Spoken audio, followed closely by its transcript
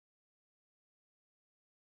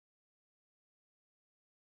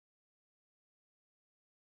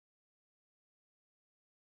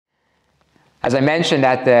As I mentioned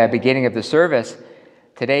at the beginning of the service,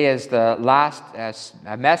 today is the last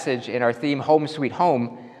message in our theme, Home Sweet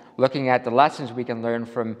Home, looking at the lessons we can learn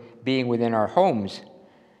from being within our homes.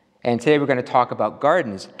 And today we're going to talk about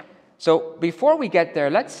gardens. So before we get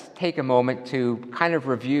there, let's take a moment to kind of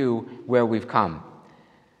review where we've come.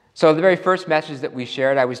 So the very first message that we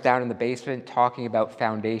shared, I was down in the basement talking about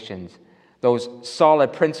foundations, those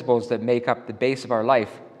solid principles that make up the base of our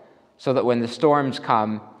life, so that when the storms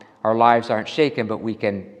come, our lives aren't shaken, but we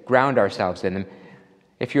can ground ourselves in them.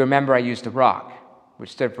 If you remember, I used a rock,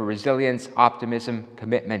 which stood for resilience, optimism,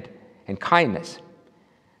 commitment, and kindness.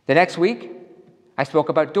 The next week, I spoke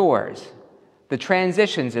about doors, the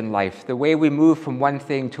transitions in life, the way we move from one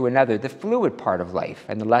thing to another, the fluid part of life,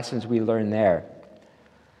 and the lessons we learn there.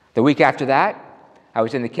 The week after that, I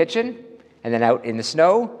was in the kitchen and then out in the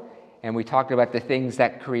snow, and we talked about the things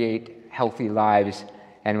that create healthy lives,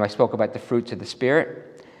 and I spoke about the fruits of the Spirit.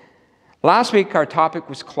 Last week, our topic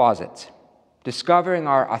was closets, discovering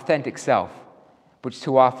our authentic self, which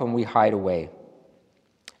too often we hide away.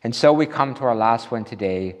 And so we come to our last one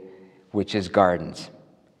today, which is gardens.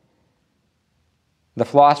 The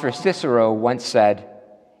philosopher Cicero once said,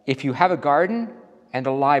 "If you have a garden and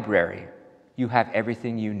a library, you have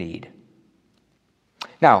everything you need."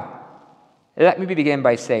 Now, let me begin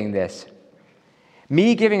by saying this.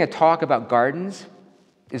 Me giving a talk about gardens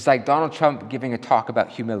is like Donald Trump giving a talk about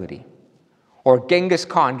humility, or Genghis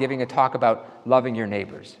Khan giving a talk about loving your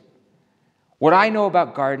neighbors. What I know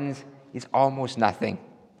about gardens is almost nothing.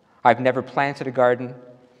 I've never planted a garden.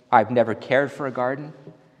 I've never cared for a garden.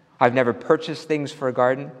 I've never purchased things for a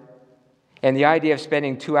garden. And the idea of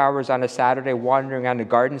spending 2 hours on a Saturday wandering around a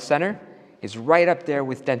garden center is right up there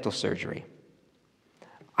with dental surgery.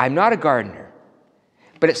 I'm not a gardener,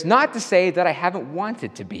 but it's not to say that I haven't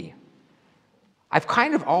wanted to be. I've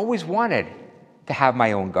kind of always wanted to have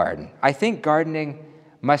my own garden. I think gardening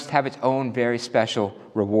must have its own very special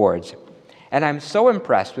rewards. And I'm so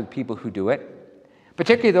impressed with people who do it,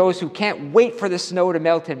 particularly those who can't wait for the snow to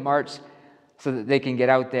melt in March so that they can get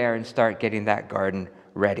out there and start getting that garden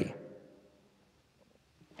ready.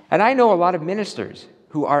 And I know a lot of ministers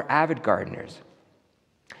who are avid gardeners.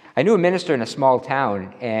 I knew a minister in a small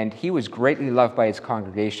town, and he was greatly loved by his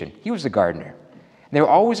congregation. He was a gardener. And they were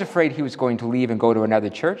always afraid he was going to leave and go to another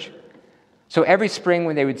church. So every spring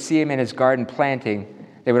when they would see him in his garden planting,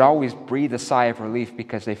 they would always breathe a sigh of relief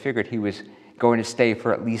because they figured he was going to stay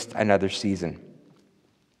for at least another season.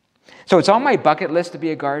 So it's on my bucket list to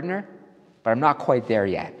be a gardener, but I'm not quite there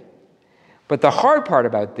yet. But the hard part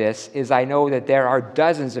about this is I know that there are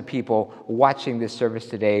dozens of people watching this service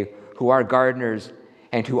today who are gardeners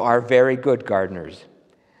and who are very good gardeners.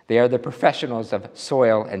 They are the professionals of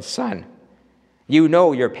soil and sun. You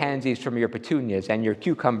know your pansies from your petunias and your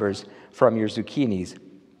cucumbers from your zucchinis.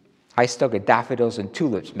 I still get daffodils and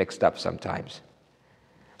tulips mixed up sometimes.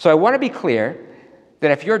 So I want to be clear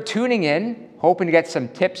that if you're tuning in, hoping to get some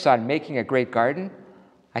tips on making a great garden,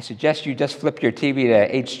 I suggest you just flip your TV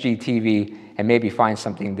to HGTV and maybe find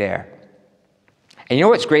something there. And you know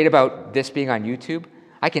what's great about this being on YouTube?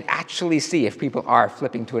 I can actually see if people are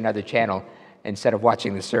flipping to another channel instead of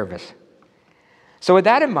watching the service. So with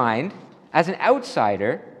that in mind, as an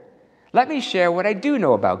outsider, let me share what I do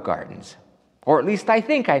know about gardens, or at least I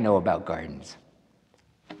think I know about gardens.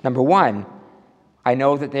 Number one, I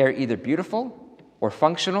know that they are either beautiful or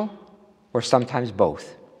functional, or sometimes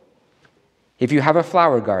both. If you have a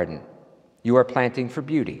flower garden, you are planting for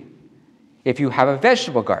beauty. If you have a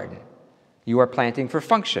vegetable garden, you are planting for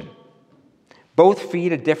function. Both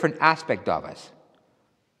feed a different aspect of us: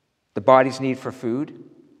 the body's need for food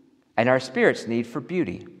and our spirit's need for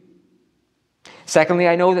beauty. Secondly,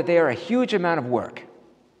 I know that they are a huge amount of work.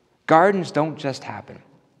 Gardens don't just happen.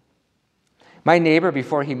 My neighbor,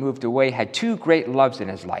 before he moved away, had two great loves in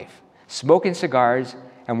his life: smoking cigars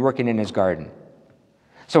and working in his garden.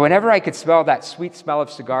 So whenever I could smell that sweet smell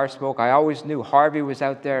of cigar smoke, I always knew Harvey was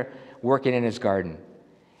out there working in his garden.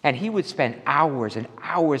 And he would spend hours and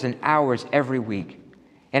hours and hours every week.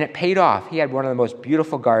 And it paid off. He had one of the most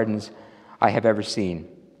beautiful gardens I have ever seen.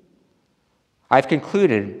 I've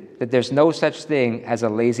concluded that there's no such thing as a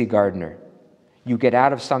lazy gardener. You get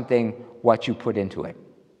out of something what you put into it.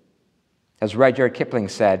 As Rudyard Kipling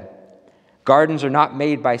said, gardens are not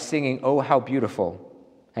made by singing, "Oh, how beautiful,"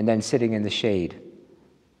 and then sitting in the shade.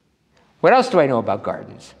 What else do I know about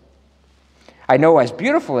gardens? I know as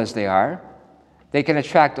beautiful as they are, they can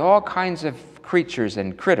attract all kinds of creatures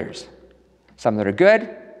and critters. Some that are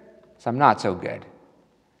good, some not so good.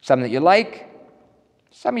 Some that you like,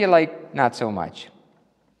 some you like not so much.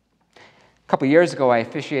 A couple years ago, I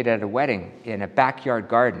officiated at a wedding in a backyard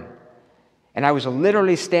garden. and I was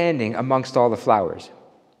literally standing amongst all the flowers.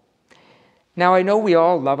 Now, I know we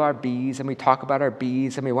all love our bees, and we talk about our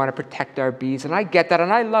bees, and we want to protect our bees, and I get that,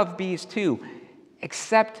 and I love bees too,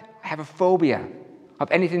 except I have a phobia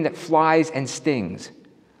of anything that flies and stings.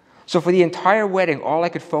 So for the entire wedding, all I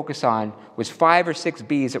could focus on was 5 or 6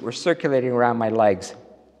 bees that were circulating around my legs.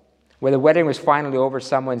 When the wedding was finally over,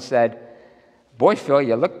 someone said, "Boy, Phil,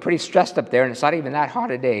 you look pretty stressed up there, and it's not even that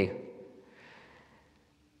hot a day."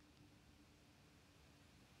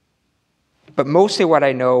 But mostly what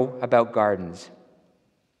I know about gardens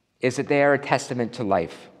is that they are a testament to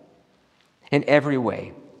life in every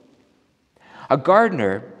way. A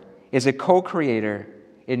gardener is a co-creator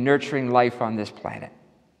in nurturing life on this planet.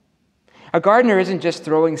 A gardener isn't just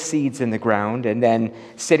throwing seeds in the ground and then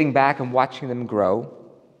sitting back and watching them grow.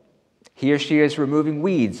 He or she is removing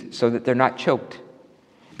weeds so that they're not choked,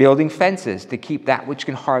 building fences to keep that which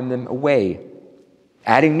can harm them away,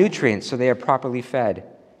 adding nutrients so they are properly fed.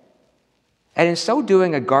 And in so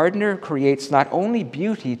doing, a gardener creates not only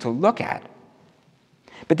beauty to look at,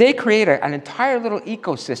 but they create an entire little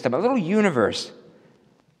ecosystem, a little universe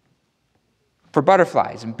for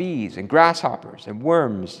butterflies and bees and grasshoppers and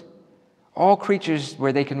worms, all creatures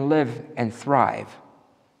where they can live and thrive.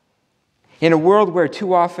 In a world where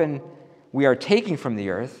too often we are taking from the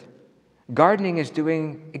earth, gardening is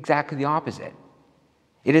doing exactly the opposite.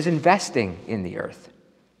 It is investing in the earth.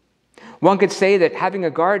 One could say that having a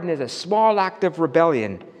garden is a small act of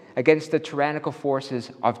rebellion against the tyrannical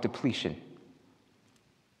forces of depletion.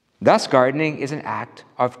 Thus, gardening is an act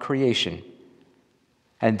of creation.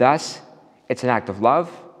 And thus, it's an act of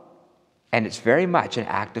love, and it's very much an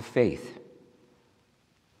act of faith.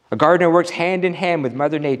 A gardener works hand in hand with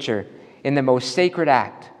Mother Nature in the most sacred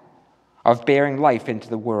act of bearing life into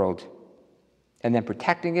the world, and then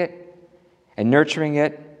protecting it and nurturing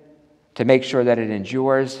it to make sure that it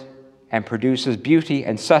endures and produces beauty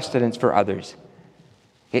and sustenance for others.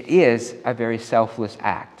 It is a very selfless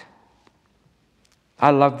act.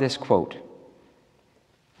 I love this quote.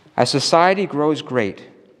 "A society grows great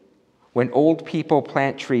when old people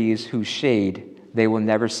plant trees whose shade they will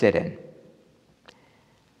never sit in."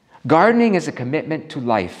 Gardening is a commitment to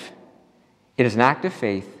life. It is an act of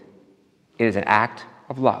faith. It is an act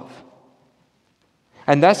of love.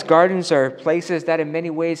 And thus, gardens are places that in many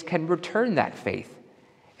ways can return that faith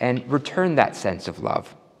and return that sense of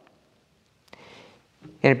love.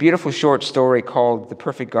 In a beautiful short story called The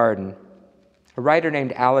Perfect Garden, a writer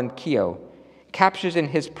named Alan Keogh captures in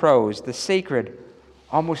his prose the sacred,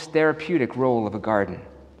 almost therapeutic role of a garden.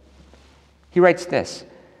 He writes this: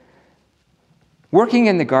 "Working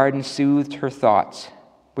in the garden soothed her thoughts,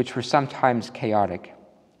 which were sometimes chaotic.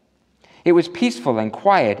 It was peaceful and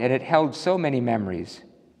quiet, and it held so many memories.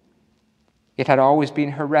 It had always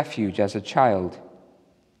been her refuge as a child.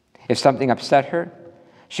 If something upset her,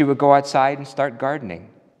 she would go outside and start gardening,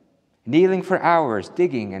 kneeling for hours,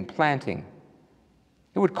 digging and planting.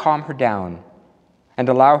 It would calm her down and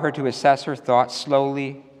allow her to assess her thoughts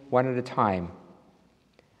slowly, one at a time.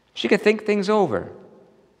 She could think things over,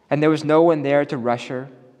 and there was no one there to rush her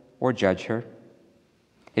or judge her.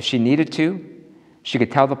 If she needed to, she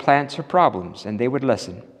could tell the plants her problems, and they would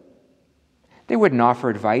listen. They wouldn't offer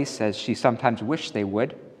advice, as she sometimes wished they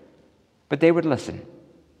would, but they would listen,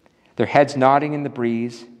 their heads nodding in the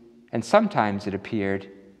breeze, and sometimes, it appeared,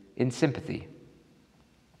 in sympathy.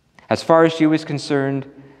 As far as she was concerned,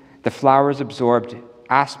 the flowers absorbed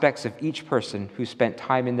aspects of each person who spent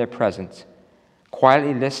time in their presence,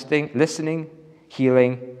 quietly listening,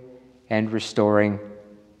 healing, and restoring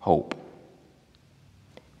hope."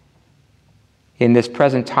 In this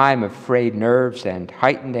present time of frayed nerves and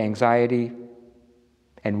heightened anxiety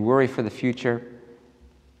and worry for the future,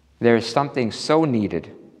 there is something so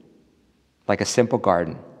needed, like a simple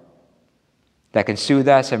garden, that can soothe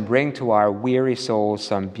us and bring to our weary souls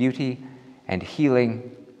some beauty and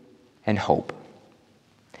healing and hope.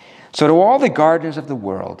 So to all the gardeners of the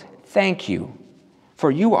world, thank you, for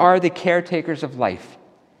you are the caretakers of life,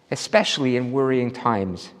 especially in worrying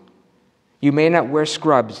times. You may not wear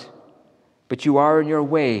scrubs, but you are in your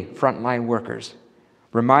way frontline workers,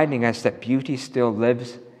 reminding us that beauty still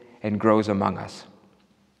lives and grows among us.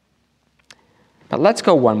 But let's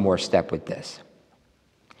go one more step with this.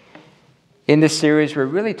 In this series, we're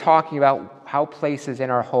really talking about how places in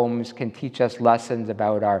our homes can teach us lessons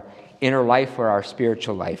about our inner life or our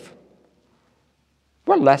spiritual life.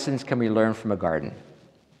 What lessons can we learn from a garden?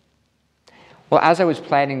 Well, as I was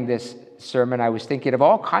planning this sermon, I was thinking of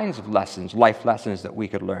all kinds of lessons, life lessons that we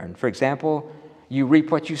could learn. For example, you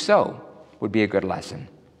reap what you sow would be a good lesson.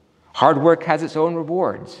 Hard work has its own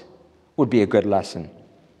rewards would be a good lesson.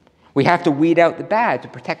 We have to weed out the bad to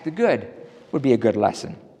protect the good would be a good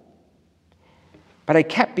lesson. But I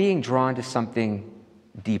kept being drawn to something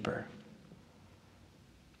deeper.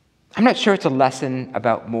 I'm not sure it's a lesson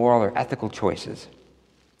about moral or ethical choices,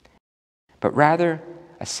 but rather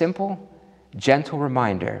a simple, gentle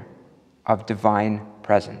reminder of divine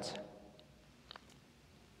presence.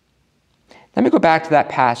 Let me go back to that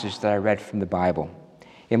passage that I read from the Bible,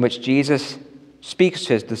 in which Jesus speaks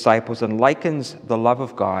to his disciples and likens the love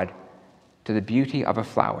of God to the beauty of a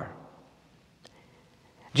flower.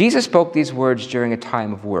 Jesus spoke these words during a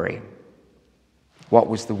time of worry. What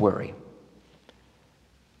was the worry?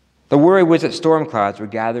 The worry was that storm clouds were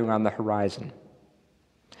gathering on the horizon.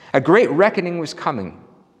 A great reckoning was coming,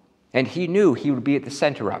 and he knew he would be at the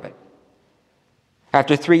center of it.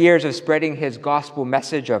 After 3 years of spreading his gospel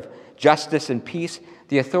message of justice and peace,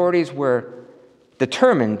 the authorities were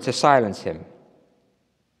determined to silence him.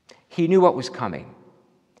 He knew what was coming.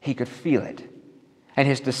 He could feel it, and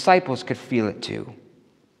his disciples could feel it too.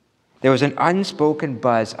 There was an unspoken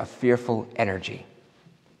buzz of fearful energy.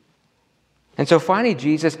 And so finally,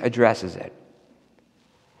 Jesus addresses it.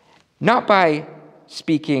 Not by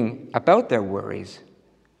speaking about their worries,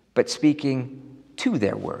 but speaking to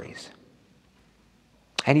their worries.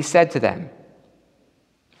 And he said to them,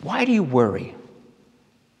 "Why do you worry?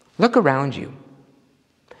 Look around you.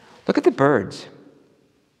 Look at the birds.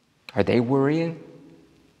 Are they worrying?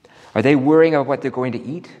 Are they worrying about what they're going to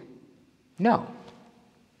eat? No.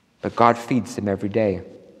 But God feeds them every day.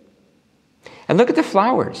 And look at the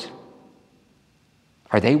flowers.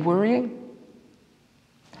 Are they worrying?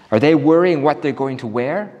 Are they worrying what they're going to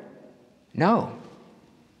wear? No.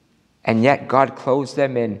 And yet God clothes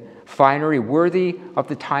them in finery worthy of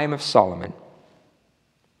the time of Solomon.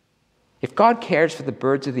 If God cares for the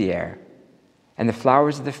birds of the air and the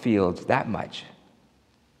flowers of the fields that much,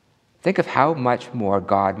 think of how much more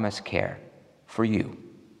God must care for you.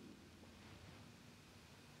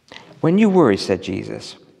 When you worry, said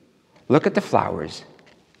Jesus, look at the flowers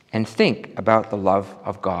and think about the love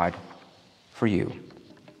of God for you.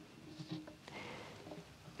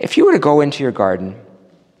 If you were to go into your garden,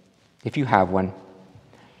 if you have one,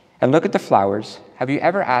 and look at the flowers, have you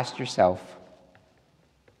ever asked yourself,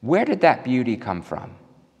 where did that beauty come from?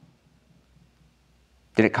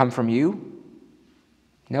 Did it come from you?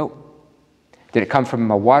 No. Did it come from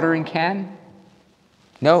a watering can?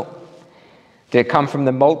 No. Did it come from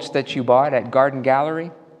the mulch that you bought at Garden Gallery?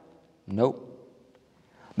 Nope.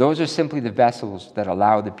 Those are simply the vessels that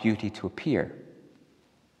allow the beauty to appear.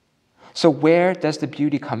 So where does the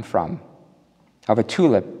beauty come from? Of a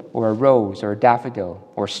tulip, or a rose, or a daffodil,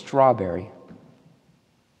 or a strawberry?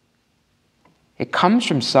 It comes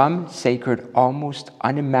from some sacred, almost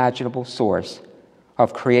unimaginable source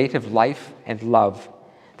of creative life and love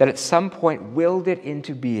that at some point willed it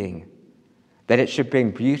into being, that it should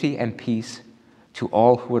bring beauty and peace to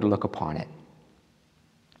all who would look upon it.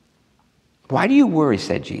 Why do you worry,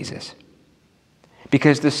 said Jesus?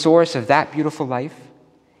 Because the source of that beautiful life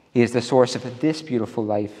is the source of this beautiful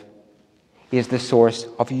life, is the source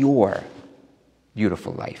of your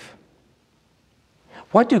beautiful life.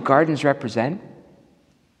 What do gardens represent?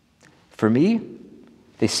 For me,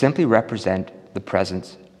 they simply represent the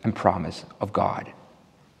presence and promise of God.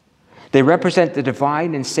 They represent the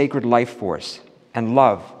divine and sacred life force and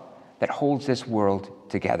love that holds this world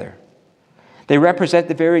together. They represent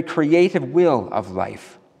the very creative will of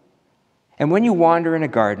life. And when you wander in a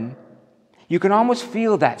garden, you can almost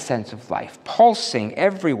feel that sense of life pulsing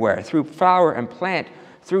everywhere through flower and plant,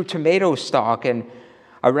 through tomato stalk and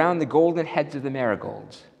around the golden heads of the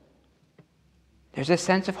marigolds. There's a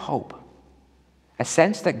sense of hope, a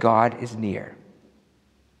sense that God is near.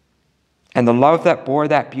 And the love that bore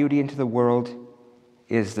that beauty into the world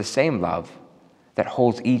is the same love that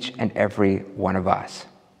holds each and every one of us.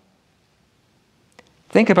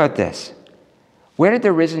 Think about this. Where did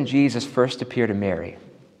the risen Jesus first appear to Mary?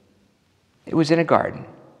 It was in a garden.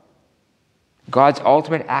 God's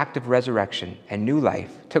ultimate act of resurrection and new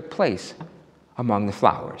life took place among the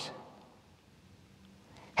flowers.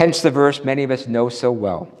 Hence the verse many of us know so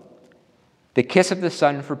well. The kiss of the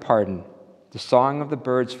sun for pardon, the song of the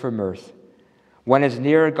birds for mirth. One is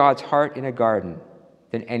nearer God's heart in a garden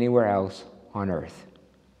than anywhere else on earth.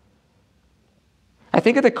 I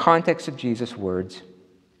think of the context of Jesus' words,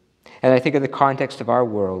 and I think of the context of our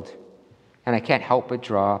world, and I can't help but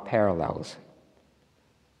draw parallels.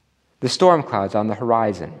 The storm clouds on the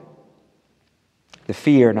horizon, the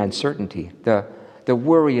fear and uncertainty, the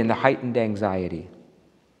worry and the heightened anxiety,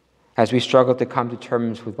 as we struggle to come to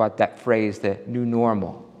terms with what that phrase, the new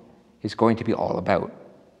normal, is going to be all about.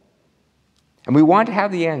 And we want to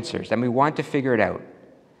have the answers, and we want to figure it out.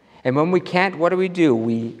 And when we can't, what do?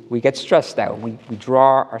 We get stressed out. We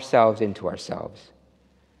draw ourselves into ourselves.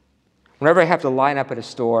 Whenever I have to line up at a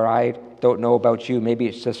store, I don't know about you, maybe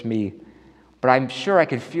it's just me, but I'm sure I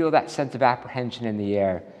can feel that sense of apprehension in the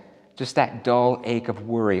air, just that dull ache of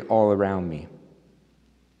worry all around me.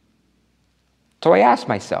 So I ask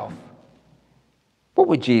myself, what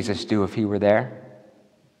would Jesus do if he were there?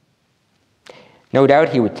 No doubt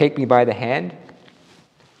he would take me by the hand,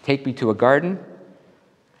 take me to a garden,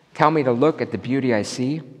 tell me to look at the beauty I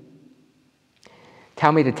see,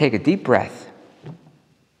 tell me to take a deep breath,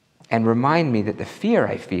 and remind me that the fear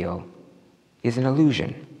I feel is an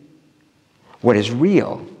illusion. What is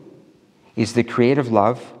real is the creative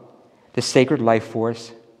love, the sacred life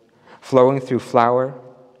force, flowing through flower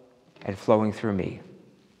and flowing through me.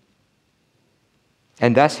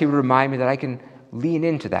 And thus he would remind me that I can lean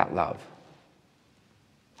into that love.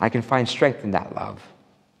 I can find strength in that love.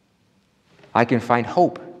 I can find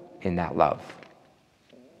hope in that love.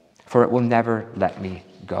 For it will never let me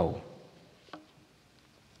go.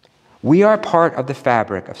 We are part of the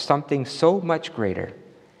fabric of something so much greater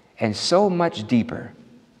and so much deeper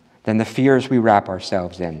than the fears we wrap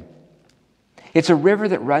ourselves in. It's a river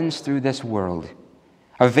that runs through this world,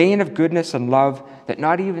 a vein of goodness and love that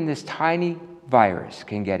not even this tiny virus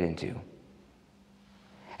can get into.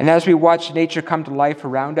 And as we watch nature come to life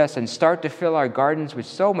around us and start to fill our gardens with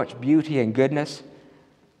so much beauty and goodness,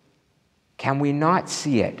 can we not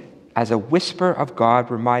see it as a whisper of God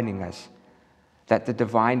reminding us that the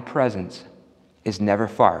divine presence is never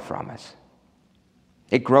far from us?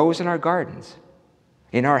 It grows in our gardens,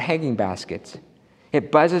 in our hanging baskets.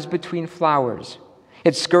 It buzzes between flowers.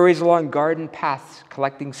 It scurries along garden paths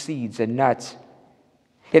collecting seeds and nuts.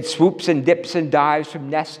 It swoops and dips and dives from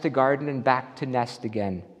nest to garden and back to nest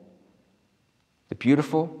again. The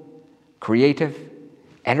beautiful, creative,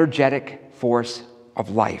 energetic force of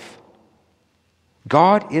life.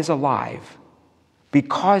 God is alive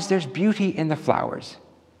because there's beauty in the flowers.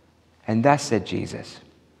 And thus, said Jesus,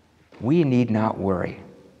 we need not worry.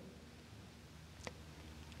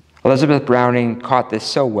 Elizabeth Browning caught this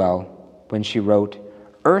so well when she wrote,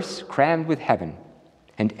 "Earth's crammed with heaven,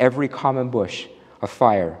 and every common bush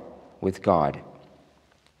afire with God."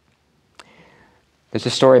 There's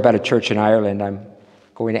a story about a church in Ireland. I'm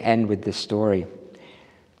going to end with this story.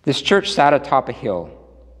 This church sat atop a hill,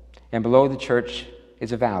 and below the church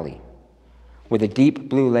is a valley with a deep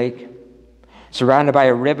blue lake surrounded by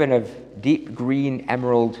a ribbon of deep green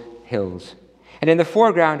emerald hills. And in the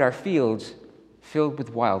foreground are fields filled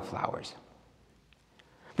with wildflowers.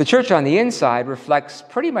 The church on the inside reflects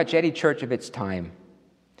pretty much any church of its time.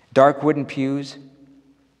 Dark wooden pews,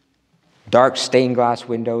 dark stained glass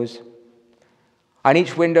windows. On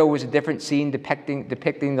each window was a different scene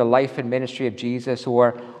depicting the life and ministry of Jesus,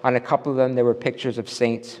 or on a couple of them there were pictures of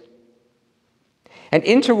saints. And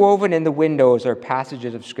interwoven in the windows are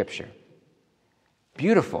passages of Scripture.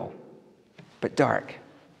 Beautiful, but dark.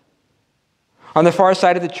 On the far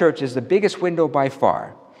side of the church is the biggest window by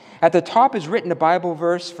far. At the top is written a Bible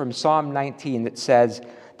verse from Psalm 19 that says,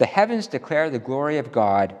 "The heavens declare the glory of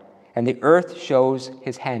God, and the earth shows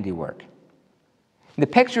his handiwork." And the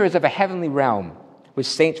picture is of a heavenly realm with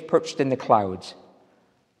saints perched in the clouds.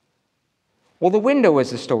 Well, the window,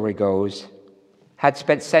 as the story goes, had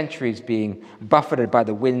spent centuries being buffeted by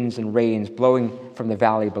the winds and rains blowing from the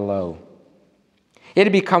valley below. It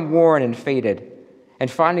had become worn and faded, and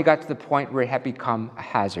finally got to the point where it had become a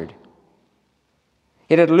hazard.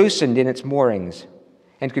 It had loosened in its moorings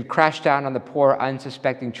and could crash down on the poor,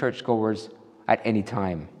 unsuspecting churchgoers at any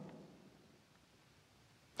time.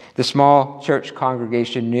 The small church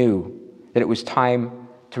congregation knew that it was time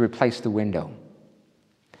to replace the window.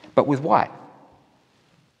 But with what?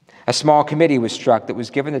 A small committee was struck that was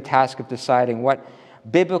given the task of deciding what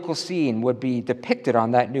biblical scene would be depicted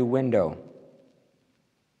on that new window.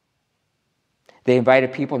 They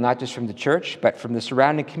invited people not just from the church, but from the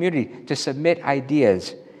surrounding community to submit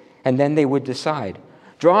ideas, and then they would decide.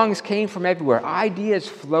 Drawings came from everywhere. Ideas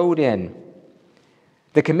flowed in.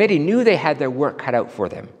 The committee knew they had their work cut out for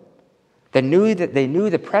them. They knew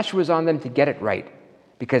the pressure was on them to get it right,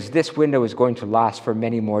 because this window is going to last for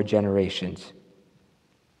many more generations.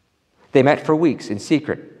 They met for weeks in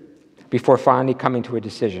secret before finally coming to a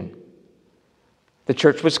decision. The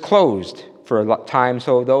church was closed for a time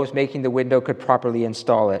so those making the window could properly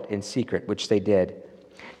install it in secret, which they did.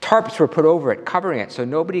 Tarps were put over it, covering it so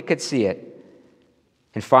nobody could see it.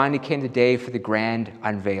 And finally came the day for the grand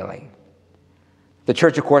unveiling. The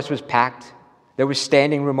church, of course, was packed. There was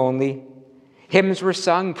standing room only. Hymns were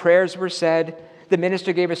sung, prayers were said. The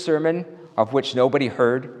minister gave a sermon, of which nobody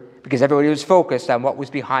heard, because everybody was focused on what was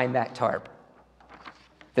behind that tarp.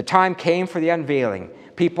 The time came for the unveiling.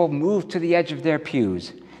 People moved to the edge of their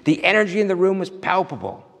pews. The energy in the room was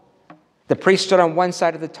palpable. The priest stood on one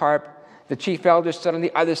side of the tarp. The chief elder stood on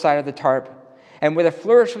the other side of the tarp. And with a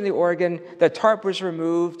flourish from the organ, the tarp was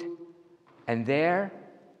removed. And there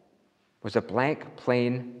was a blank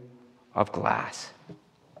plane of glass.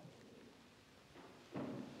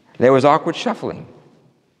 There was awkward shuffling.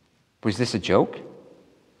 Was this a joke?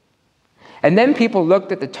 And then people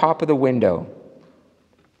looked at the top of the window,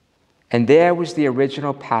 and there was the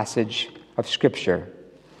original passage of Scripture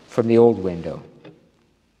from the old window.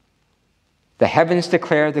 The heavens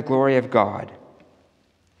declare the glory of God,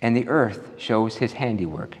 and the earth shows his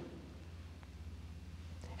handiwork.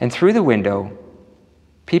 And through the window,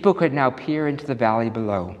 people could now peer into the valley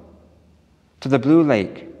below, to the blue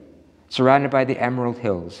lake, surrounded by the emerald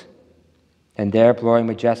hills, and there, blowing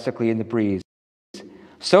majestically in the breeze,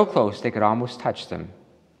 so close they could almost touch them,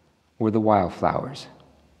 were the wildflowers.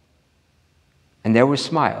 And there were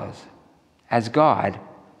smiles, as God,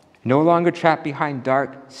 no longer trapped behind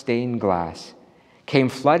dark, stained glass, came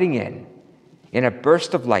flooding in a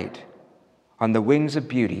burst of light, on the wings of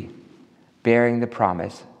beauty, bearing the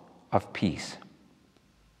promise of peace.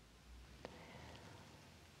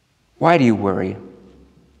 Why do you worry?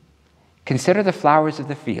 Consider the flowers of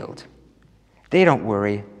the field. They don't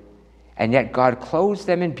worry, and yet God clothes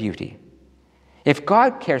them in beauty. If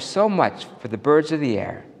God cares so much for the birds of the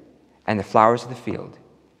air and the flowers of the field,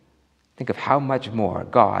 think of how much more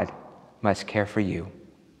God must care for you.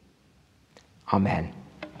 Amen.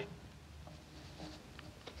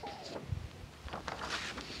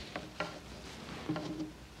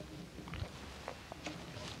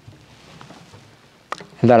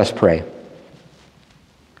 Let us pray.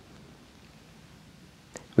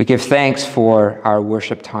 We give thanks for our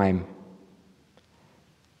worship time.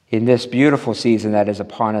 In this beautiful season that is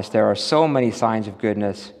upon us, there are so many signs of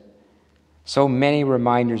goodness, so many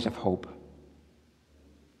reminders of hope.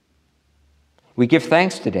 We give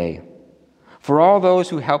thanks today for all those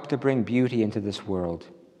who help to bring beauty into this world.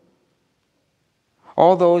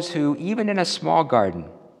 All those who, even in a small garden,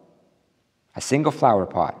 a single flower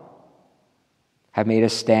pot, have made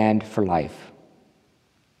us stand for life.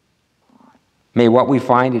 May what we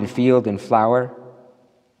find in field and flower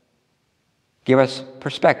give us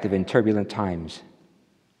perspective in turbulent times,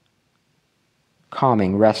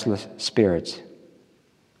 calming restless spirits,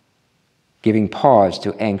 giving pause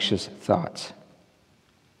to anxious thoughts.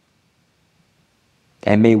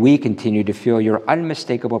 And may we continue to feel your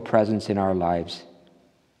unmistakable presence in our lives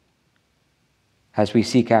as we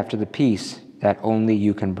seek after the peace that only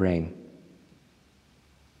you can bring.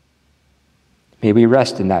 May we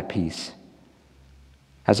rest in that peace,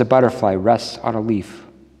 as a butterfly rests on a leaf,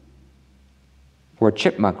 or a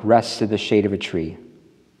chipmunk rests in the shade of a tree.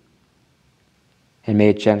 And may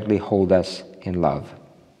it gently hold us in love.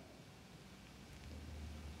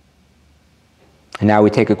 And now we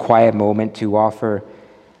take a quiet moment to offer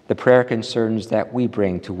the prayer concerns that we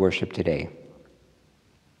bring to worship today.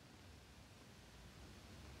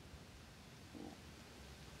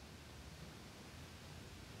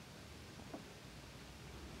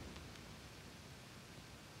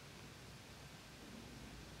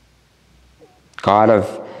 God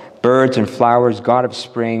of birds and flowers, God of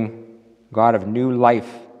spring, God of new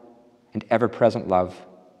life and ever-present love,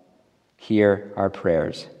 hear our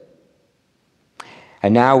prayers.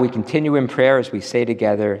 And now we continue in prayer as we say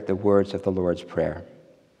together the words of the Lord's Prayer.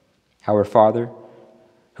 Our Father,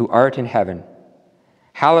 who art in heaven,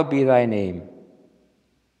 hallowed be thy name.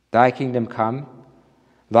 Thy kingdom come,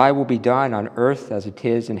 thy will be done on earth as it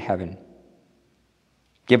is in heaven.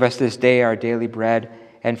 Give us this day our daily bread,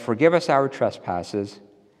 and forgive us our trespasses,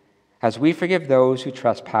 as we forgive those who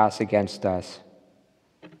trespass against us.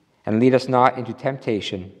 And lead us not into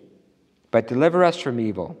temptation, but deliver us from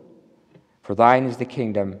evil. For thine is the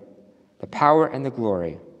kingdom, the power, and the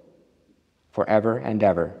glory, forever and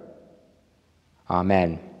ever.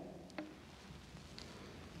 Amen.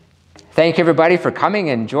 Thank you, everybody, for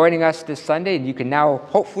coming and joining us this Sunday. And you can now,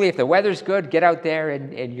 hopefully, if the weather's good, get out there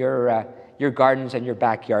in your gardens and your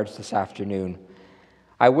backyards this afternoon.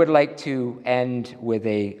 I would like to end with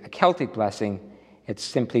a Celtic blessing. It's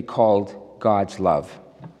simply called God's love.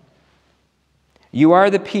 You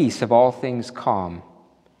are the peace of all things calm.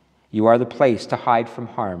 You are the place to hide from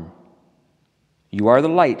harm. You are the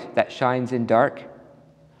light that shines in dark.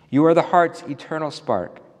 You are the heart's eternal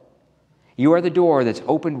spark. You are the door that's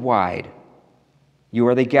opened wide. You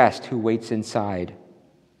are the guest who waits inside.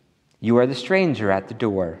 You are the stranger at the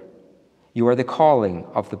door. You are the calling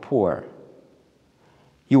of the poor.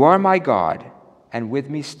 You are my God, and with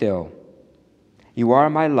me still. You are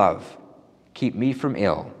my love, keep me from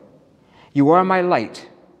ill. You are my light,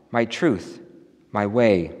 my truth, my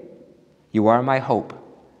way. You are my hope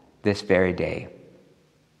this very day.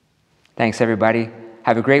 Thanks, everybody.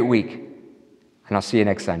 Have a great week, and I'll see you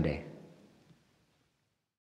next Sunday.